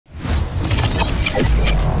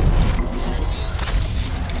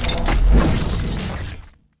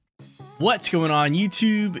What's going on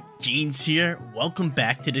YouTube? Jeans here. Welcome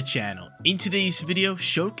back to the channel. In today's video,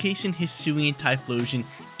 showcasing Hisuian Typhlosion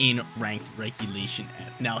in ranked regulation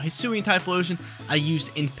F. Now, Hisuian Typhlosion I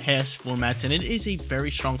used in past formats, and it is a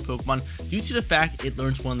very strong Pokemon due to the fact it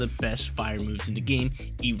learns one of the best fire moves in the game,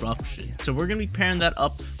 Eruption. So we're going to be pairing that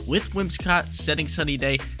up with Whimsicott, setting Sunny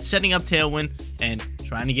Day, setting up Tailwind, and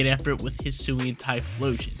trying to get after it with Hisuian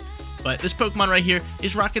Typhlosion. But this Pokemon right here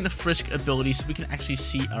is rocking the Frisk ability, so we can actually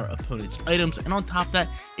see our opponent's items, and on top of that,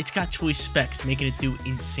 it's got choice specs, making it do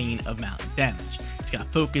insane amount of damage. It's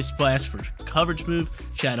got Focus Blast for coverage move,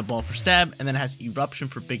 Shadow Ball for stab, and then it has Eruption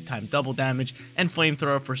for big time double damage, and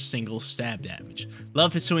Flamethrower for single stab damage.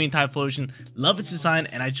 Love Hisuian Typhlosion, love its design,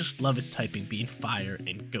 and I just love its typing being fire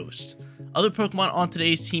and ghost. Other Pokemon on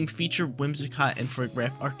today's team feature Whimsicott and Frisk,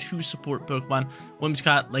 are two support Pokemon.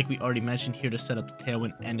 Whimsicott, like we already mentioned, here to set up the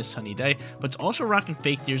Tailwind and the Sunny Day, but it's also rocking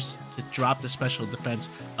Fake Ears to drop the special defense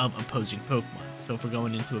of opposing Pokemon. So if we're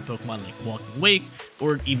going into a Pokemon like Walking Wake,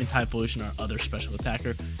 or even Typhlosion or other special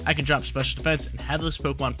attacker, I can drop special defense and have those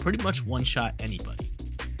Pokemon pretty much one-shot anybody.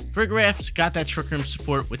 Frisk's got that Trick Room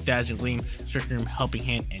support with Dazzling Gleam, Trick Room, Helping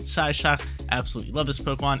Hand, and Side Shock. Absolutely love this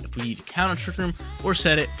Pokemon. If we need to counter Trick Room or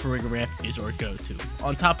set it, Frisk is our go-to.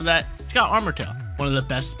 On top of that, it's got Armor Tail, one of the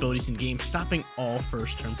best abilities in the game, stopping all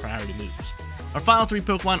first turn priority moves. Our final three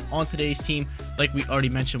Pokemon on today's team, like we already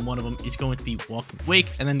mentioned, one of them is going to be Walking Wake,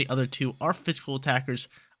 and then the other two are physical attackers,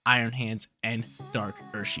 Iron Hands, and Dark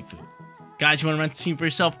Urshifu. Guys, you want to rent the team for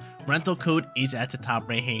yourself? Rental code is at the top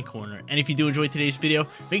right hand corner. And if you do enjoy today's video,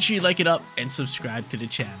 make sure you like it up and subscribe to the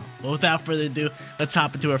channel. But without further ado, let's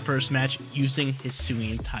hop into our first match using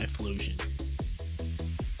Hisuian Typhlosion.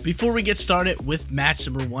 Before we get started with match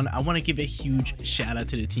number one, I want to give a huge shout out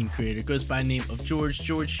to the team creator. It goes by the name of George.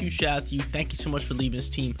 George, huge shout out to you. Thank you so much for leaving this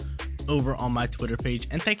team over on my Twitter page,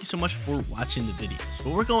 and thank you so much for watching the videos.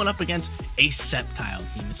 But we're going up against a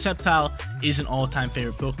Sceptile team. And Sceptile is an all-time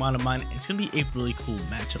favorite Pokemon of mine, and it's gonna be a really cool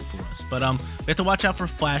matchup for us. But we have to watch out for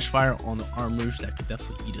Flash Fire on the arm moves that could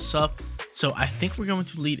definitely eat us up. So I think we're going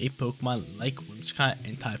to lead a Pokemon like Whimsicott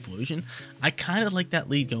and Typhlosion. I kind of like that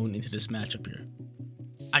lead going into this matchup here.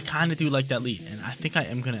 I kind of do like that lead, and I think I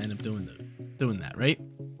am gonna end up doing that, right?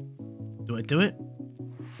 Do I do it?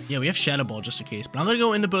 Yeah, we have Shadow Ball just in case, but I'm going to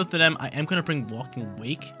go into both of them. I am going to bring Walking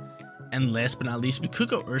Wake, and last but not least, we could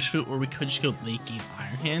go Urshifu, or we could just go late game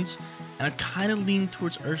Iron Hands, and I'm kind of leaning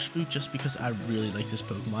towards Urshifu just because I really like this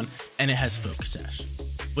Pokemon, and it has Focus Sash.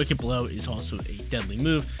 Wicked Blow is also a deadly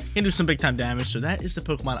move, can do some big time damage, so that is the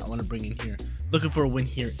Pokemon I want to bring in here. Looking for a win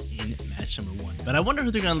here in match number one, but I wonder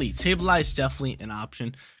who they're going to lead. Sableye is definitely an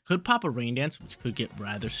option. Could pop a Rain Dance, which could get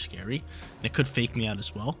rather scary, and it could fake me out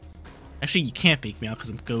as well. Actually, you can't fake me out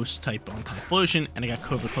because I'm Ghost type on Typhlosion, and I got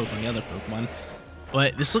Cobra Cloak on the other Pokemon.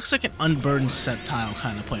 But this looks like an unburdened Sceptile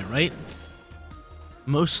kind of play, right?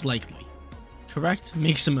 Most likely. Correct?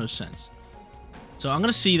 Makes the most sense. So I'm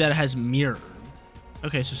going to see that it has Mirror Herb.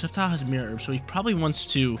 Okay, so Sceptile has Mirror Herb, so he probably wants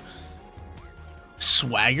to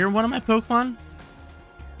Swagger one of my Pokemon.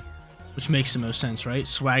 Which makes the most sense, right?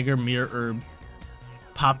 Swagger, Mirror Herb,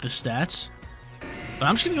 pop the stats. But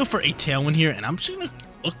I'm just going to go for a Tailwind here, and I'm just going to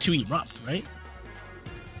look to Erupt, right?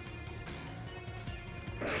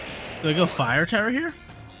 Do I go Fire Tera here?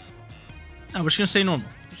 No, we're just going to stay normal.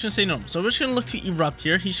 We're just going to stay normal. So we're just going to look to Erupt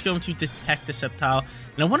here. He's going to detect the Sceptile.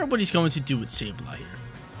 And I wonder what he's going to do with Sableye here.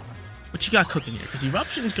 What you got cooking here? Because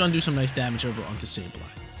Eruption is going to do some nice damage over onto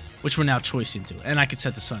Sableye, which we're now choicing to. And I could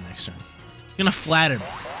set the Sun next turn. He's going to Flatter me.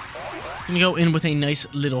 He's going to go in with a nice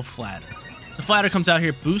little Flatter. So Flatter comes out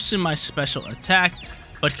here, boosting my special attack,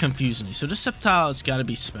 but confusing me. So this Sceptile has got to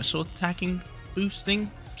be special attacking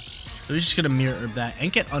boosting. So we're just going to Mirror Herb that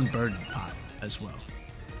and get Unburdened Pot as well.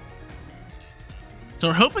 So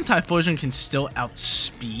we're hoping Typhlosion can still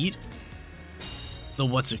outspeed the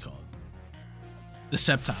the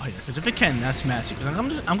Sceptile here. Because if it can, that's massive. Because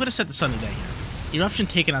I'm going to set the Sunny Day here. Eruption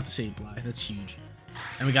taking out the Sableye. That's huge.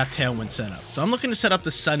 And we got Tailwind set up. So I'm looking to set up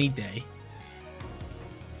the Sunny Day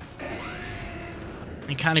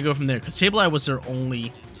and kind of go from there, because Sableye was their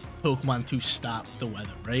only Pokemon to stop the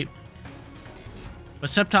weather, right? But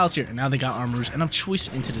Sceptile's here, and now they got Armors, and I'm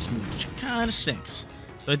choiced into this move, which kind of stinks.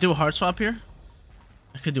 Do I do a Hard Swap here?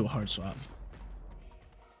 I could do a Hard Swap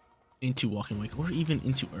into Walking Wake, or even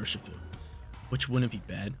into Urshifu, which wouldn't be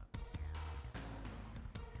bad.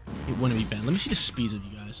 It wouldn't be bad. Let me see the speeds of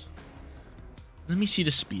you guys. Let me see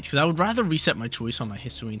the speeds, because I would rather reset my choice on my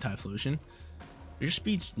Hisuian Typhlosion. Your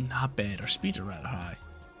speed's not bad. Our speeds are rather high.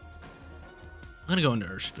 I'm going to go into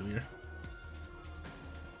Urshifu here.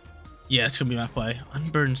 Yeah, it's going to be my play.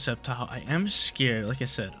 Unburdened Sceptile. I am scared, like I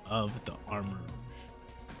said, of the Armor.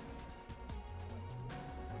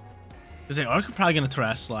 Because they are probably going to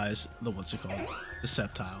terrestrialize the, what's it called? The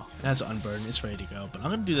Sceptile. It has Unburden. It's ready to go. But I'm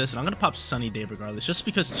going to do this, and I'm going to pop Sunny Day regardless, just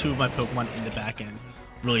because 2 of my Pokemon in the back end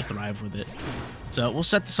really thrive with it. So we'll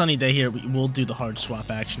set the Sunny Day here. We'll do the hard swap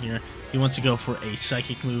action here. He wants to go for a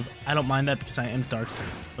Psychic move. I don't mind that because I am Dark type.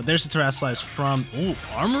 But there's the terrestrialize from, oh,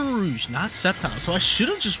 Armor Rouge, not Sceptile. So I should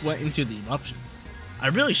have just went into the Eruption. I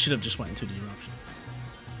really should have just went into the Eruption.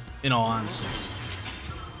 In all honesty.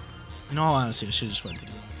 In all honesty, I should have just went into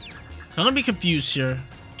the Eruption. So I'm going to be confused here.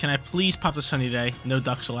 Can I please pop the Sunny Day? No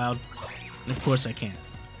ducks allowed. And of course I can't.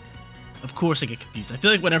 Of course I get confused. I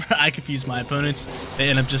feel like whenever I confuse my opponents, they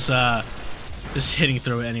end up just hitting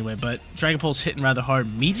through it anyway. But Dragon Pulse hitting rather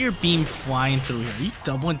hard. Meteor Beam flying through here. Are you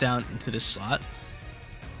doubling down into this slot?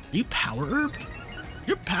 Are you Power Herb?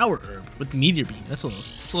 You're Power Herb with Meteor Beam. That's a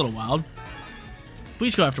little wild.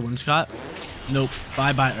 Please go after Whimsicott. Nope.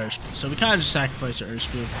 Bye-bye Urshifu. So we kind of just sacrificed our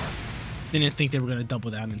Urshifu. Didn't think they were going to double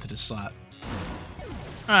down into this slot.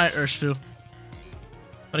 Alright, Urshifu.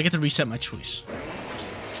 But I get to reset my choice.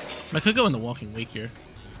 I could go in the Walking Wake here.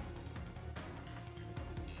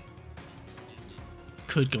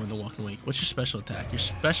 Could go in the Walking Wake. What's your special attack? Your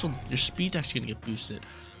speed's actually gonna get boosted.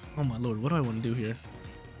 Oh my lord, what do I want to do here?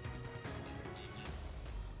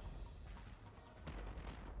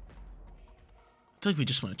 I feel like we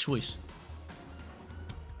just want a choice.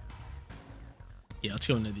 Yeah, let's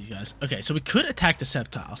go into these guys. Okay, so we could attack the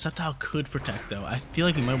Sceptile. Sceptile could protect though. I feel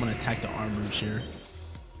like we might want to attack the Arm Rouge here.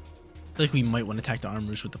 I feel like we might want to attack the Arm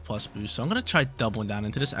Rouge with the plus boost. So I'm going to try doubling down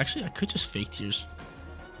into this. Actually, I could just Fake Tears.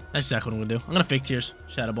 That's exactly what I'm going to do. I'm going to Fake Tears,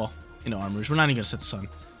 Shadow Ball, into Arm Rouge. We're not even going to set the sun.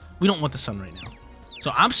 We don't want the sun right now.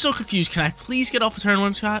 So I'm so confused. Can I please get off a turn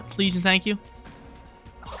 1 shot? Please and thank you.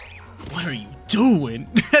 What are you doing?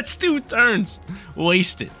 That's 2 turns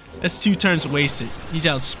wasted. That's 2 turns wasted. He's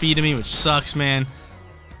outspeeding me, which sucks, man.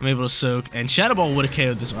 I'm able to soak. And Shadow Ball would have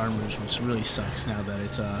KO'd this Arm Rouge, which really sucks now that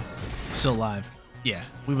it's still alive. Yeah,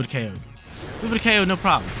 we would have KO'd. We would have KO'd, no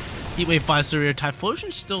problem. Heat Wave flies through here.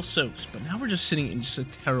 Typhlosion still soaks, but now we're just sitting in just a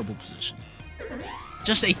terrible position.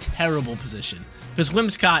 Just a terrible position. Because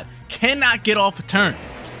Whimsicott cannot get off a turn.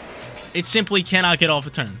 It simply cannot get off a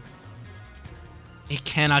turn. It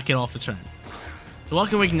cannot get off a turn. The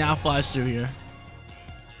Walking Wake now flies through here.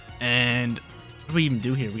 And what do we even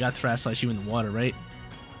do here? We got Terrestrialize you in the water, right?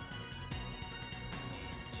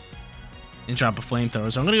 And drop a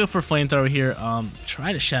Flamethrower. So I'm going to go for a Flamethrower here.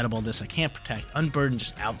 Try to Shadow Ball this. I can't protect. Unburden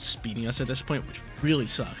just outspeeding us at this point, which really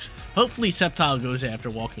sucks. Hopefully Sceptile goes after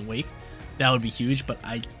Walking Wake. That would be huge, but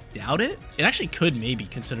I doubt it. It actually could maybe,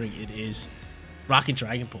 considering it is Rocket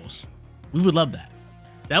Dragon Pulse. We would love that.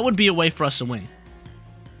 That would be a way for us to win.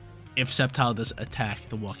 If Sceptile does attack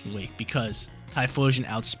the Walking Wake, because Typhlosion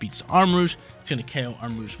outspeeds Arm Rouge. It's going to KO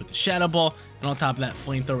Arm Rouge with the Shadow Ball. And on top of that,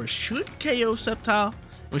 Flamethrower should KO Sceptile.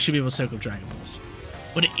 We should be able to soak up Dragon Balls.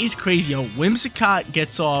 But it is crazy, yo. Whimsicott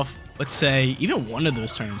gets off, let's say, even one of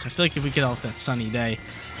those turns. I feel like if we get off that Sunny Day,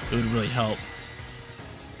 it would really help.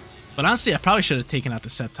 But honestly, I probably should have taken out the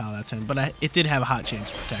Sceptile that turn. But it did have a hot chance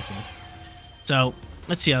of protecting. So,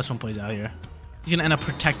 let's see how this one plays out here. He's going to end up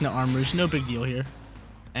protecting the Arm Rouge. No big deal here.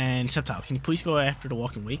 And Sceptile, can you please go after the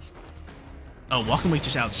Walking Wake? Oh, Walking Wake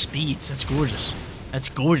just outspeeds. That's gorgeous. That's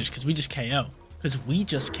gorgeous because we just KO. Because we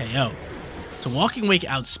just KO. So Walking Wake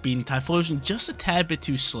outspeeding Typhlosion just a tad bit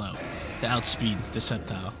too slow to outspeed the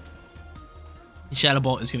Sceptile. The Shadow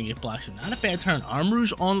Ball is going to get blocked, so not a bad turn. Arm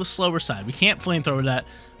Rouge on the slower side. We can't Flamethrower that.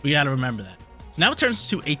 We got to remember that. So now it turns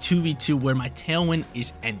to a 2v2 where my Tailwind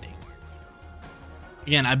is ending.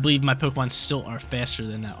 Again, I believe my Pokemon still are faster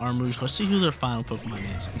than that Arm Rouge. Let's see who their final Pokemon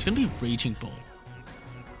is. It's going to be Raging Bolt.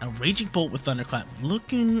 Now, Raging Bolt with Thunderclap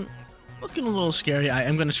looking a little scary. I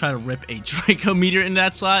am going to try to rip a Draco Meteor in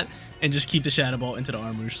that slot and just keep the Shadow Ball into the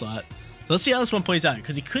Arm Rouge slot. So let's see how this one plays out,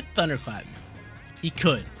 because he could Thunderclap me. He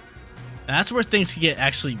could. Now, that's where things could get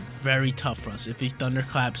actually very tough for us if he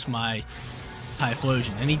Thunderclaps my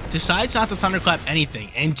Typhlosion. And he decides not to Thunderclap anything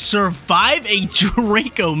and survive a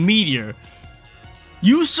Draco Meteor.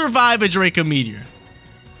 You survive a Draco Meteor.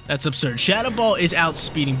 That's absurd. Shadow Ball is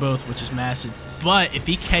outspeeding both, which is massive. But if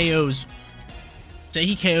he KOs... Say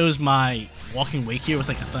he KOs my Walking Wake here with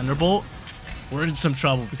like a Thunderbolt, we're in some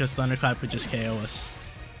trouble because Thunderclap could just KO us.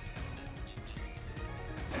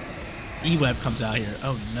 E-Web comes out here.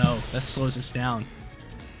 Oh no, that slows us down.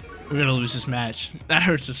 We're gonna lose this match. That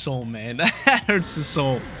hurts the soul, man. That hurts the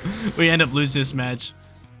soul. We end up losing this match.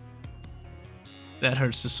 That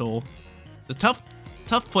hurts the soul. The tough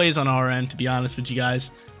plays on our end, to be honest with you guys.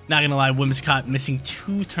 Not gonna lie, Whimsicott missing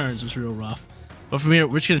 2 turns was real rough. But from here,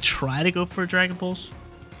 we're just going to try to go for a Dragon Pulse.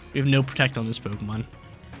 We have no Protect on this Pokemon.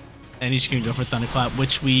 And he's just going to go for Thunderclap,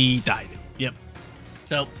 which we died. Yep.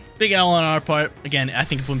 So, big L on our part. Again, I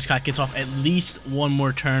think if Whimsicott gets off at least one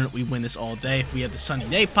more turn, we win this all day. If we have the Sunny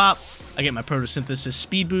Day pop, I get my Protosynthesis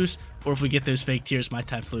speed boost, or if we get those fake tears, my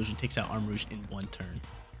Typhlosion takes out Armarouge in one turn.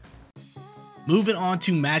 Moving on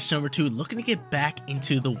to match number 2, looking to get back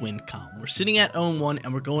into the win column. We're sitting at 0-1,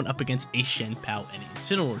 and we're going up against a Shenpao and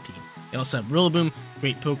Incineroar team. They also have Rillaboom,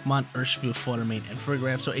 great Pokemon, Urshifu, Fluttermane, and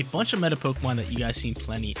Frigoraph, so a bunch of meta Pokemon that you guys seen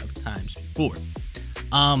plenty of times before.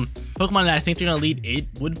 Pokemon that I think they're going to lead, it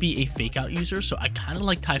would be a Fake Out user, so I kind of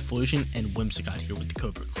like Typhlosion and Whimsicott here with the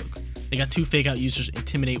Cobra Cloak. They got 2 Fake Out users.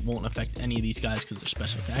 Intimidate won't affect any of these guys because they're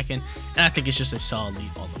special attacking, and I think it's just a solid lead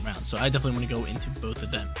all around, so I definitely want to go into both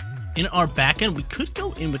of them. In our back end, we could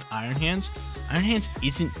go in with Iron Hands. Iron Hands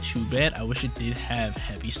isn't too bad. I wish it did have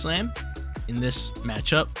Heavy Slam in this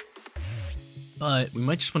matchup, but we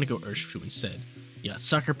might just want to go Urshifu instead. You got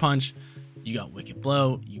Sucker Punch, you got Wicked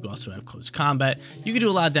Blow, you also have Close Combat. You can do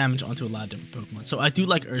a lot of damage onto a lot of different Pokemon, so I do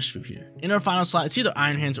like Urshifu here. In our final slot, it's either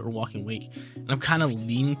Iron Hands or Walking Wake, and I'm kind of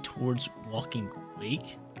leaning towards Walking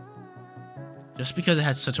Wake, just because it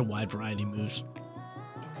has such a wide variety of moves,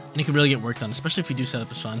 and it can really get work done, especially if we do set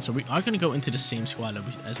up a Sun. So we are going to go into the same squad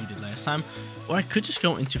as we did last time, or I could just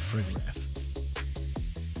go into Frigoraph.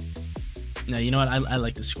 No, you know what? I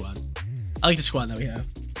like this squad. I like the squad that we have.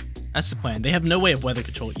 That's the plan. They have no way of weather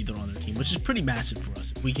control either on their team, which is pretty massive for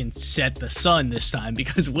us. If we can set the Sun this time,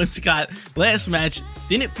 because Whimsicott last match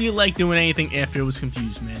didn't feel like doing anything after it was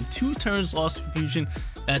confused, man. 2 turns lost to confusion.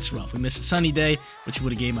 That's rough. We missed a Sunny Day, which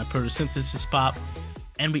would have gave my Protosynthesis pop,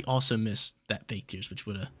 and we also missed that Fake Tears, which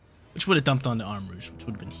would have dumped onto Armarouge, which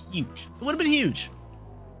would have been huge. It would have been huge.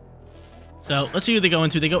 So let's see who they go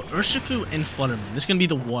into. They go Urshifu and Fluttermane. This is gonna be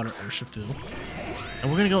the Water Urshifu, and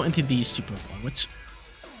we're gonna go into these 2 Pokemon, which.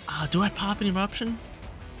 Do I pop an Eruption?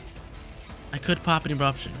 I could pop an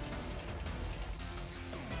Eruption.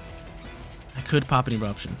 I could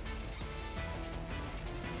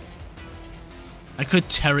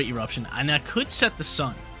Tera Eruption, and I could set the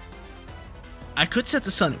Sun.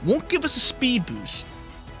 It won't give us a speed boost,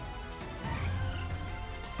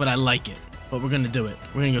 but I like it. But we're gonna do it.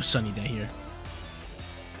 We're gonna go Sunny Day here.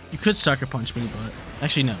 You could Sucker Punch me, but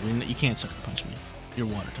actually no, you can't Sucker Punch me. You're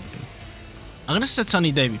water typing. I'm gonna set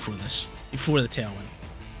Sunny Day before the Tailwind.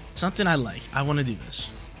 Something I like. I want to do this.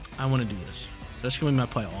 So that's gonna be my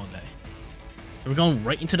play all day. We're going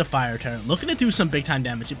right into the Fire Tera, looking to do some big time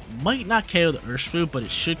damage. It might not KO the Urshifu, but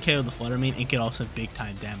it should KO the Fluttermane and get also big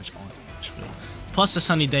time damage onto Urshifu. Plus the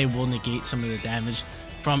Sunny Day will negate some of the damage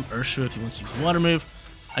from Urshifu if he wants to use a water move.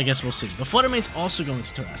 I guess we'll see. The Fluttermane's also going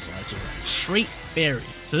to Terrestrialize here. Straight Fairy.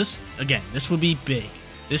 So this, again, this would be big.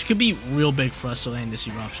 This could be real big for us to land this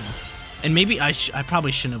Eruption. And maybe I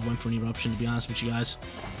probably shouldn't have went for an Eruption, to be honest with you guys.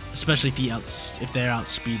 Especially if they're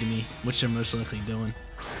outspeeding me, which they're most likely doing.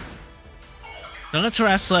 So I'm going to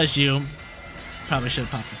Terrestrialize you. Probably should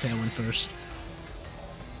have popped the Tailwind first.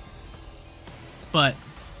 But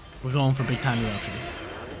we're going for big time Eruption.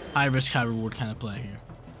 High risk, high reward kind of play here.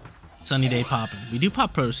 Sunny Day popping. We do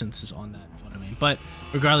pop Protosynthesis on that, what I mean. But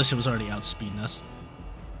regardless, it was already outspeeding us.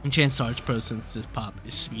 And chance starts Protosynthesis pop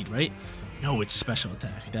is speed, right? No, it's special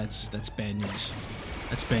attack. That's bad news.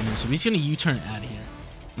 That's bad news. So he's gonna U-turn out of here.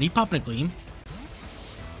 Are you popping a Gleam?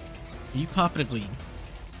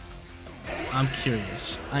 I'm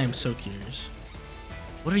curious. I am so curious.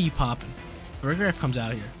 What are you popping? Frigoraph comes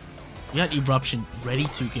out here. We got Eruption ready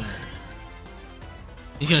to go.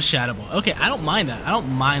 He's gonna Shadow Ball. Okay, I don't mind that. I don't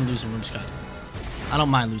mind losing Whimsicott.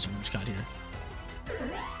 Here.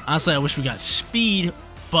 Honestly, I wish we got speed,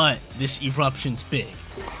 but this Eruption's big.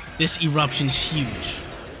 This Eruption's huge.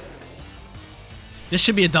 This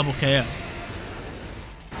should be a double KO.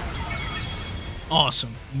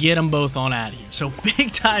 Awesome. Get them both on out of here. So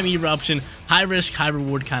big time Eruption, high risk, high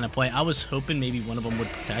reward kind of play. I was hoping maybe one of them would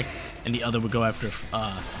protect and the other would go after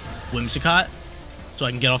Whimsicott, so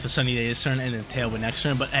I can get off the Sunny Day this turn and then Tailwind next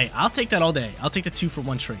turn. But hey, I'll take that all day. I'll take the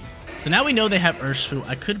 2-for-1 trade. So now we know they have Urshifu.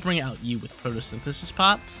 I could bring out you with Protosynthesis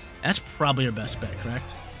pop. That's probably our best bet,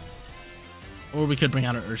 correct? Or we could bring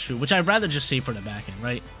out our Urshifu, which I'd rather just save for the back end,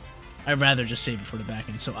 right? I'd rather just save it for the back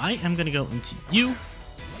end. So I am going to go into you.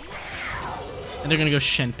 And they're going to go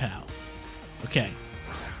Shenpao. Okay.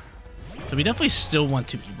 So we definitely still want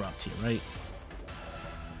to Erupt here, right?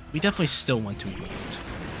 We definitely still want to Erupt.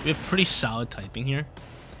 We have pretty solid typing here.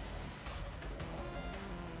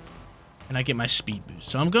 And I get my speed boost.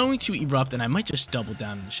 So I'm going to Erupt, and I might just double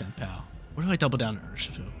down into Shenpao. Where do I double down to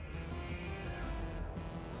Urshifu?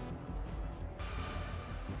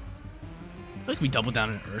 I feel like we double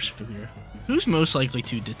down into Urshifu here. Who's most likely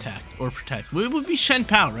to detect or protect? It would be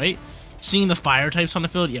Shenpao, right? Seeing the fire types on the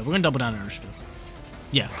field? Yeah, we're going to double down to Urshifu.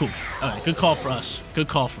 Yeah, cool. Alright, good call for us. Good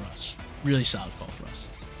call for us. Really solid call for us.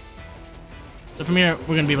 So from here,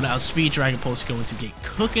 we're going to be able to outspeed Dragon Pulse, going to get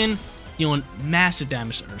cooking, dealing massive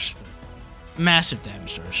damage to Urshifu. Massive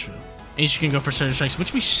damage to Urshifu. And he's just going to go for Surge Strikes,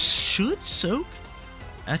 which we should soak.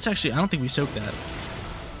 That's actually, I don't think we soak that.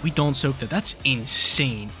 We don't soak that. That's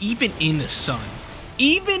insane. Even in the sun.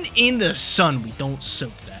 Even in the sun, we don't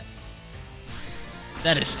soak that.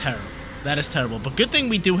 That is terrible. That is terrible. But good thing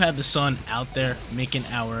we do have the sun out there making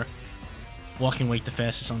our walking wake the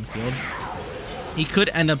fastest on the field. He could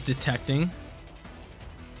end up detecting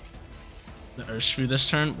the Urshifu this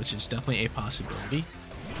turn, which is definitely a possibility.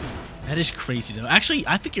 That is crazy though. Actually,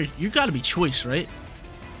 I think you gotta be choice, right?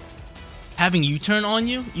 Having U-turn on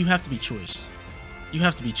you, you have to be choice. You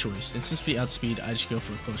have to be choice. And since we outspeed, I just go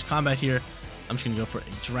for close combat here. I'm just gonna go for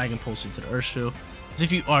a Dragon Pulse into the Urshifu. As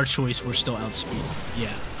if you are choice, we're still outspeed.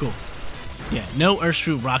 Yeah, cool. Yeah, no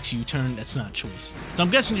Urshifu rocks U-turn. That's not choice. So I'm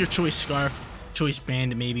guessing your choice Scarf, choice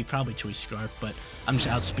Band, maybe, probably choice Scarf, but I'm just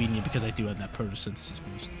outspeeding you because I do have that Protosynthesis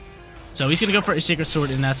boost. So he's going to go for a Sacred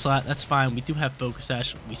Sword in that slot. That's fine. We do have Focus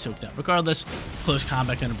Sash. We soak that regardless. Close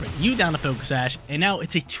combat going to bring you down to Focus Sash. And now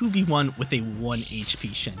it's a 2v1 with a 1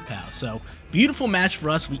 HP Shen Pao. So beautiful match for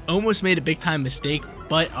us. We almost made a big time mistake,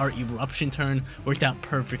 but our Eruption turn worked out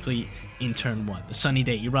perfectly in turn 1. The Sunny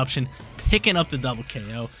Day Eruption picking up the double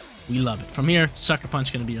KO. We love it. From here, Sucker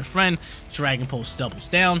Punch going to be our friend. Dragon Pulse doubles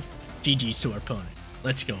down. GG's to our opponent.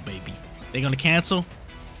 Let's go, baby. They going to cancel?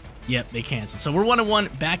 Yep, they canceled. So we're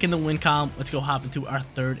 1-1, back in the win column. Let's go hop into our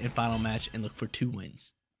third and final match and look for 2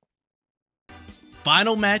 wins.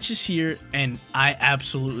 Final match is here, and I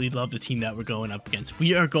absolutely love the team that we're going up against.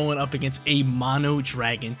 We are going up against a mono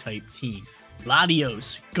dragon type team.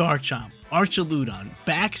 Latios, Garchomp, Archaludon,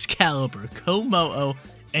 Baxcalibur, Ko-Mo-O,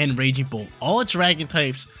 and Raging Bolt. All dragon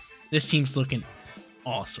types. This team's looking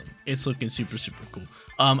awesome. It's looking super, super cool.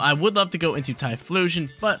 I would love to go into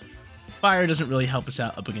Typhlosion, but Fire doesn't really help us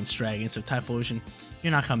out up against Dragon, so Typhlosion,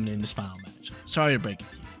 you're not coming in this final match. Sorry to break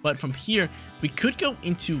it to you. But from here, we could go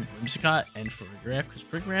into Whimsicott and Farigiraf, because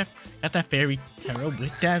Farigiraf got that Fairy Tera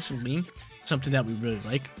with Dazzling, something that we really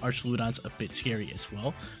like. Archaludon's a bit scary as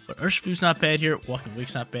well. But Urshifu's not bad here, Walking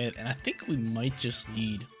Wake's not bad, and I think we might just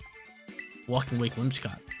lead Walking Wake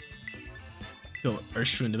Whimsicott. Go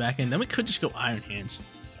Urshifu in the back end, then we could just go Iron Hands.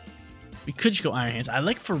 We could just go Iron Hands. I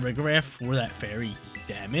like Farigiraf for that Fairy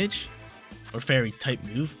damage, or Fairy type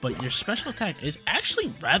move, but your special attack is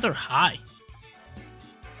actually rather high.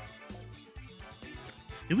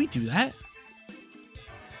 Did we do that?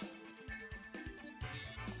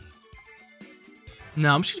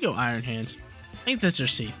 No, I'm just gonna go Iron Hands. I think that's our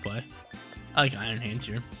safe play. I like Iron Hands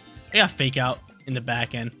here. I got Fake Out in the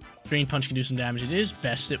back end. Drain Punch can do some damage. It is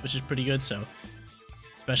Vested, which is pretty good, so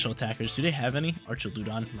special attackers. Do they have any?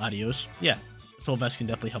 Archaludon, Latios. Yeah, Soul Vest can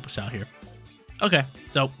definitely help us out here. Okay,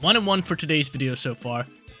 so 1-1 for today's video so far.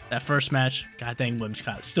 That first match, god dang,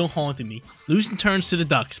 Whimsicott still haunting me. Losing turns to the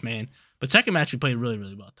Ducks, man. But second match, we played really,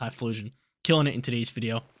 really well. Typhlosion killing it in today's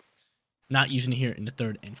video. Not using it here in the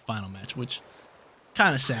third and final match, which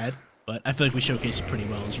kind of sad. But I feel like we showcased it pretty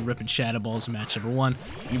well. It was ripping Shadow Balls in match number 1.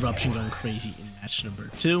 Eruption going crazy in match number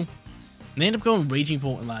 2. And they end up going Raging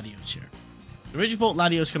Bolt and Latios here. The Raging Bolt,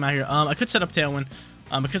 Latios come out here. I could set up Tailwind.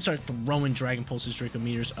 I could start throwing Dragon Pulses, Draco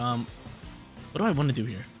Meters. What do I want to do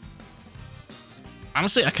here?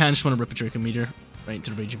 Honestly, I kind of just want to rip a Draco Meter right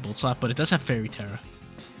into the Raging Bolt slot, but it does have Fairy Tera.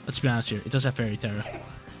 Let's be honest here. It does have Fairy Tera.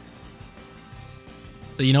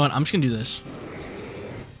 So you know what? I'm just going to do this.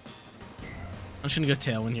 I'm just going to go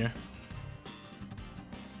Tailwind here.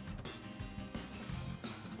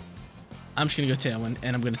 I'm just going to go Tailwind,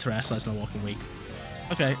 and I'm going to Terrasilize my Walking Wake.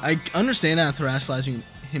 Okay, I understand that I'm Terrasilizing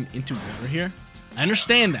him into water here. I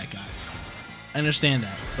understand that, guys. I understand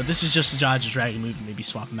that, but this is just to dodge a Dragon move and maybe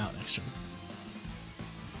swap him out next turn.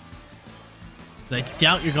 I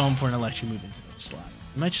doubt you're going for an Electric move into that slot.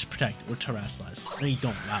 You might just Protect or Terrasilize. No, you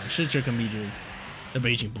don't. Wow, I should have Draco Metered the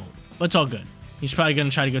Raging Bolt, but it's all good. He's probably going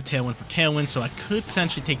to try to go Tailwind for Tailwind, so I could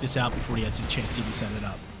potentially take this out before he has a chance to even set it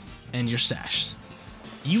up. And you're sashed.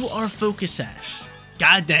 You are Focus Sash.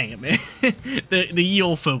 God dang it, man. the ye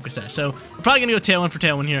old Focus Sash. So we're probably going to go Tailwind for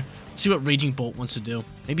Tailwind here. See what Raging Bolt wants to do.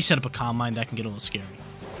 Maybe set up a Calm Mind. That can get a little scary.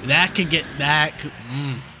 That could get... That could...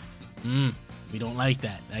 We don't like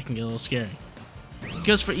that. That can get a little scary. It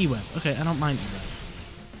goes for E-Web. Okay, I don't mind E-Web.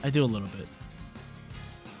 I do a little bit.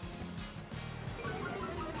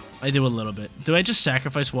 I do a little bit. Do I just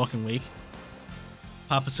sacrifice Walking Wake?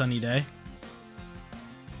 Pop a Sunny Day?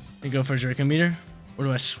 And go for a Draco Meter? Or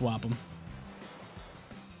do I swap them?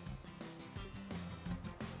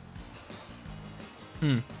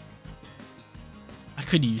 I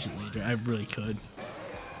could use it later. I really could.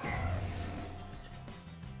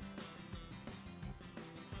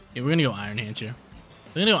 Yeah, we're gonna go Iron Hands here.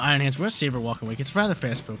 We're gonna go Iron Hands. We're gonna Saber Walking Wake. It's a rather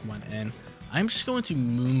fast Pokemon, and I'm just going to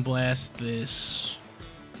Moonblast this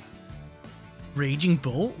Raging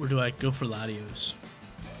Bolt, or do I go for Latios?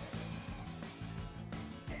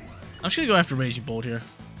 I'm just gonna go after Raging Bolt here.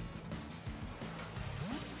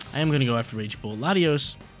 I am gonna go after Raging Bolt.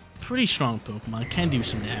 Latios, pretty strong Pokemon, can do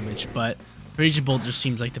some damage, but Raging Bolt just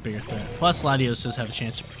seems like the bigger threat. Plus, Latios does have a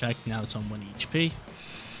chance to protect now it's on 1 HP.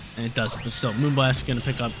 And it does, but still, Moonblast is going to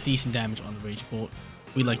pick up decent damage on the Raging Bolt.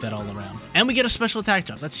 We like that all around. And we get a special attack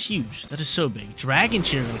drop. That's huge. That is so big. Dragon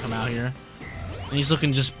Cheer going to come out here. And he's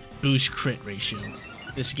looking just boost crit ratio.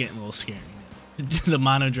 This is getting a little scary. The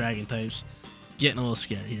mono dragon types getting a little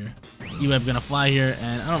scary here. UWeb going to fly here,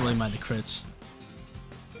 and I don't really mind the crits.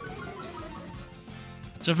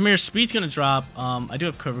 So from here, speed's going to drop. I do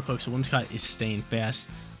have Cover Cloak, so Whimsicott is staying fast.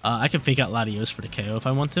 I can fake out Latios for the KO if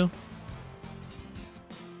I want to.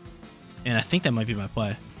 And I think that might be my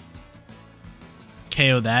play.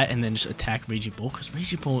 KO that and then just attack Raging Bolt, because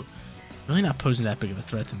Raging Bolt really not posing that big of a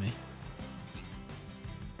threat to me.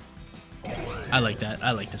 I like that.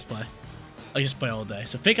 I like this play. I like this play all day.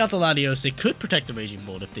 So fake out the Latios. They could protect the Raging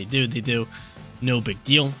Bolt. If they do, they do. No big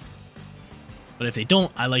deal. But if they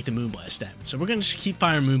don't, I like the Moonblast damage. So we're going to just keep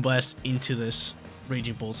firing Moonblast into this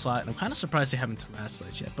Raging Bolt slot. And I'm kind of surprised they haven't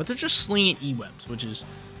Terrasilize yet. But they're just slinging E-Webs, which is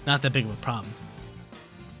not that big of a problem.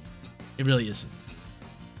 It really isn't.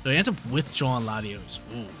 So he ends up withdrawing Latios.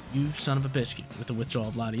 Ooh, you son of a biscuit. With the withdrawal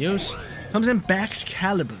of Latios. Comes in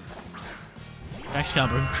Baxcalibur.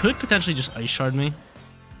 Baxcalibur could potentially just Ice Shard me.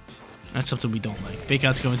 That's something we don't like. Fake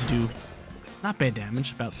Out's going to do not bad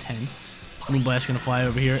damage, about 10. Moonblast's going to fly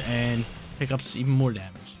over here and pick up even more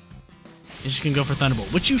damage. He's just going to go for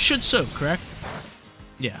Thunderbolt, which you should soak, correct?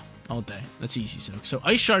 Yeah, all day. That's easy soak. So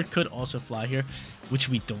Ice Shard could also fly here, which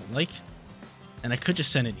we don't like. And I could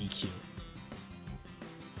just send an EQ.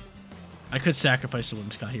 I could sacrifice the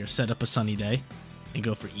Whimsicott here, set up a Sunny Day, and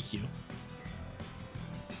go for EQ.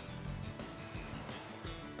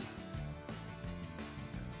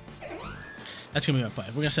 That's going to be my play.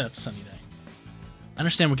 We're going to set up a Sunny Day. I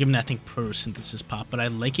understand we're giving that thing Protosynthesis pop, but I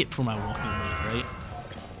like it for my Walking Wake, right?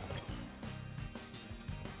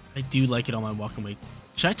 I do like it on my Walking Wake.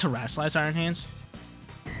 Should I Terrasilize Iron Hands?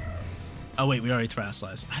 Oh wait, we already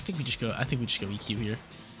Terrasilize. I think we just go EQ here.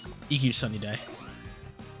 EQ Sunny Day.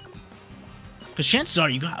 Because chances are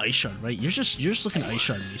you got Ice Shard, right? You're just looking Ice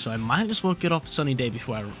Shard me, so I might as well get off Sunny Day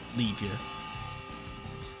before I leave here.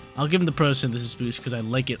 I'll give him the Protosynthesis boost because I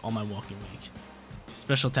like it on my Walking Wake.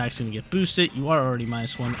 Special attack's gonna get boosted. You are already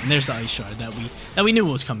 -1, and there's the Ice Shard that we knew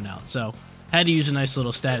was coming out. So had to use a nice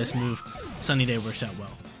little status move. Sunny Day works out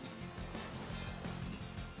well.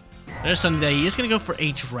 There's Sunny Day. He is going to go for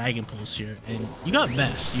a Dragon Pulse here. And you got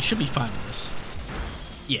Vest. You should be fine with this.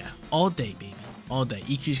 Yeah. All day, baby. All day.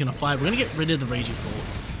 EQ's going to fly. We're going to get rid of the Raging Bolt.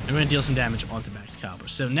 And we're going to deal some damage onto Baxcalibur.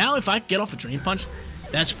 So now if I get off a Drain Punch,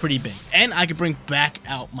 that's pretty big. And I can bring back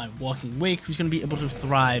out my Walking Wake, who's going to be able to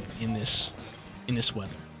thrive in this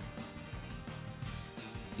weather.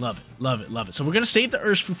 Love it. Love it. Love it. So we're going to save the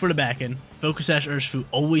Urshifu for the back end. Focus Sash Urshifu,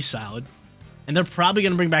 always solid. And they're probably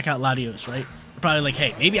going to bring back out Latios, right? Probably like,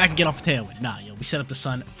 hey, maybe I can get off a Tailwind. Nah, we set up the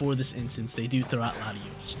Sun for this instance. They do throw out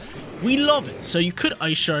Latios. We love it. So you could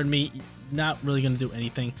Ice Shard me. Not really going to do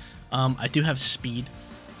anything. I do have speed.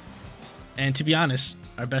 And to be honest,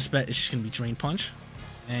 our best bet is just going to be Drain Punch.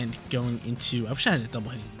 And going into... I wish I had a double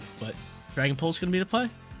hitting move, but Dragon Pulse is going to be the play.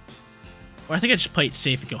 Or I think I just play it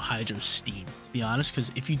safe and go Hydro Steam, to be honest.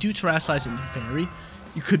 Because if you do Terrasilize into Fairy,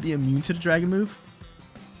 you could be immune to the Dragon move.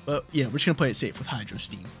 But yeah, we're just going to play it safe with Hydro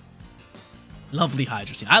Steam. Lovely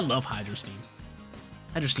Hydro Steam. I love Hydro Steam.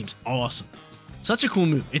 Hydro Steam's awesome. Such a cool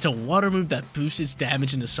move. It's a water move that boosts its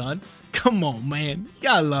damage in the sun. Come on, man. You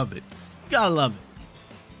gotta love it. You gotta love it.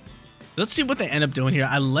 So let's see what they end up doing here.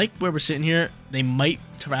 I like where we're sitting here. They might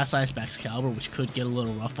Terrasilize Baxcalibur, which could get a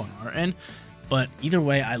little rough on our end. But either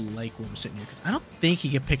way, I like where we're sitting here. Because I don't think he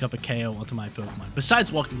can pick up a KO onto my Pokemon. Besides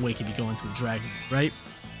Walking Wake if you go into a Dragon, right?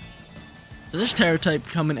 So there's Tera type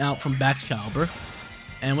coming out from Baxcalibur.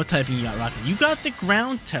 And what typing you got, Rocket? You got the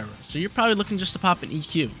Ground Tera, so you're probably looking just to pop an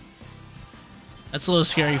EQ. That's a little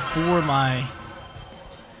scary for my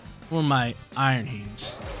Iron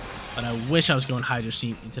Hands. But I wish I was going Hydro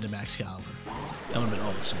Steam into the Baxcalibur. That would have been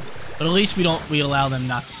awesome. But at least we allow them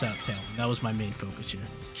not to set up Tailwind. That was my main focus here.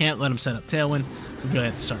 Can't let them set up Tailwind. We really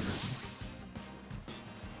have to start working.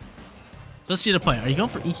 So let's see the play. Are you going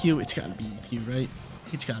for EQ? It's got to be EQ, right?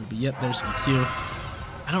 It's got to be. Yep, there's EQ.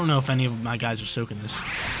 I don't know if any of my guys are soaking this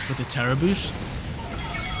with the Tera boost.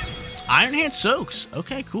 Iron Hand soaks.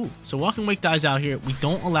 Okay, cool. So Walking Wake dies out here. We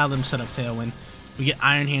don't allow them to set up Tailwind. We get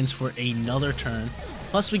Iron Hands for another turn.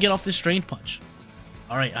 Plus, we get off this Drain Punch.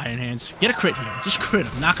 All right, Iron Hands. Get a crit here. Just crit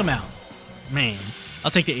him. Knock him out. Man.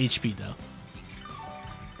 I'll take the HP, though.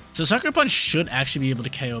 So, Sucker Punch should actually be able to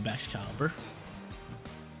KO Baxcalibur.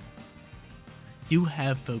 You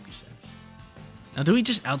have Focus Edge. Now, do we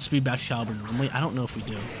just outspeed Baxcalibur normally? I don't know if we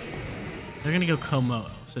do. They're going to go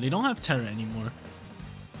Komo-o. So, they don't have Tera anymore.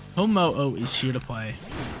 Komo-o is here to play.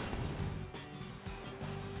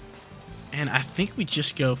 And I think we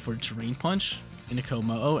just go for Drain Punch into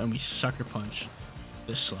Komo-o, and we Sucker Punch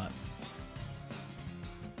this slot.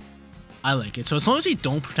 I like it. So as long as they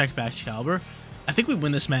don't protect Baxcalibur, I think we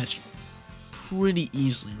win this match pretty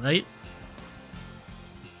easily, right?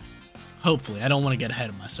 Hopefully. I don't want to get ahead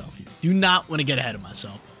of myself here. Do not want to get ahead of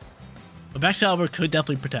myself. But Baxcalibur could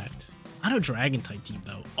definitely protect. I know Dragon type team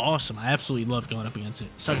though. Awesome. I absolutely love going up against it.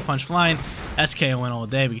 Sucker Punch flying. That's KOing all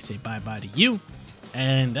day. We can say bye-bye to you.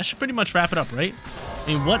 And that should pretty much wrap it up, right? I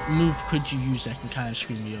mean, what move could you use that can kind of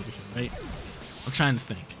screw me over here, right? I'm trying to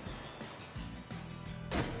think.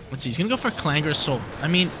 Let's see. He's going to go for Clangor Soul. I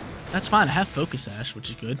mean, that's fine. I have Focus Sash, which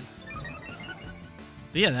is good.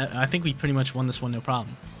 So yeah, I think we pretty much won this one, no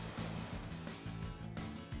problem.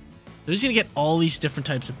 So he's going to get all these different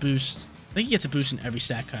types of boosts. I think he gets a boost in every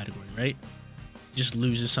stat category, right? He just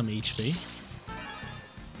loses some HP.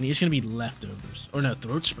 And he's going to be Leftovers. Or no,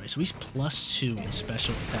 Throat Spray. So he's +2 in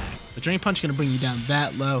special attack. The Drain Punch is going to bring you down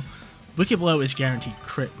that low. Wicked Blow is guaranteed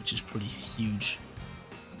crit, which is pretty huge.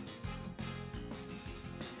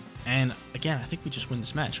 And again, I think we just win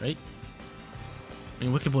this match, right? I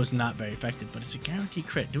mean, Wicked Blow is not very effective, but it's a guaranteed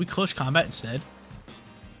crit. Do we close combat instead?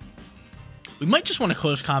 We might just want to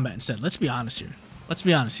close combat instead. Let's be honest here. Let's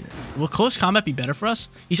be honest here. Will close combat be better for us?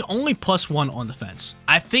 He's only +1 on defense.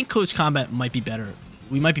 I think close combat might be better.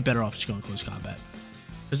 We might be better off just going close combat.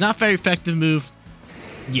 It's not a very effective move.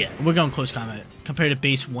 Yeah, we're going close combat compared to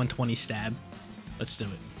base 120 stab. Let's do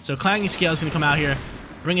it. So Clanging Scale is going to come out here,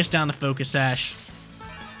 bring us down to Focus Sash.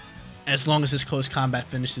 As long as this close combat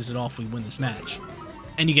finishes it off, we win this match.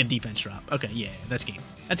 And you get a defense drop. Okay, yeah, that's game.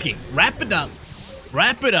 That's game. Wrap it up.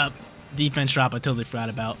 Wrap it up. Defense drop I totally forgot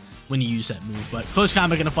about when you use that move. But close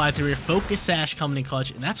combat going to fly through here. Focus Sash coming in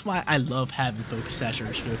clutch. And that's why I love having Focus Sash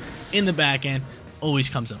Urshifu in the back end. Always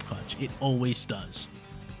comes up clutch. It always does.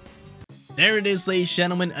 There it is, ladies and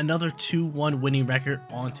gentlemen, another 2-1 winning record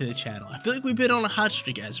onto the channel. I feel like we've been on a hot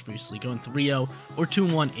streak as of recently, going 3-0 or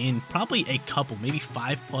 2-1 in probably a couple, maybe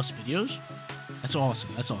 5+ videos. That's awesome.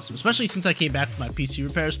 That's awesome. Especially since I came back from my PC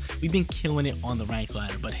repairs, we've been killing it on the rank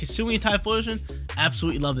ladder. But Hisuian Typhlosion,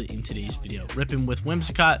 absolutely loved it in today's video. Ripping with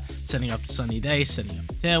Whimsicott, setting up the Sunny Day, setting up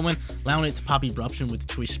the Tailwind, allowing it to pop Eruption with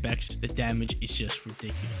the choice specs. The damage is just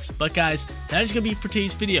ridiculous. But guys, that is going to be it for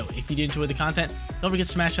today's video. If you did enjoy the content, don't forget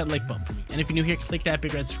to smash that like button for me. And if you're new here, click that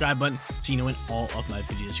big red subscribe button so you know when all of my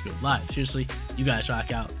videos go live. Seriously, you guys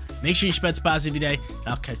rock out. Make sure you spread spots every day, and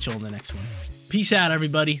I'll catch you on the next one. Peace out,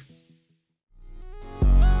 everybody.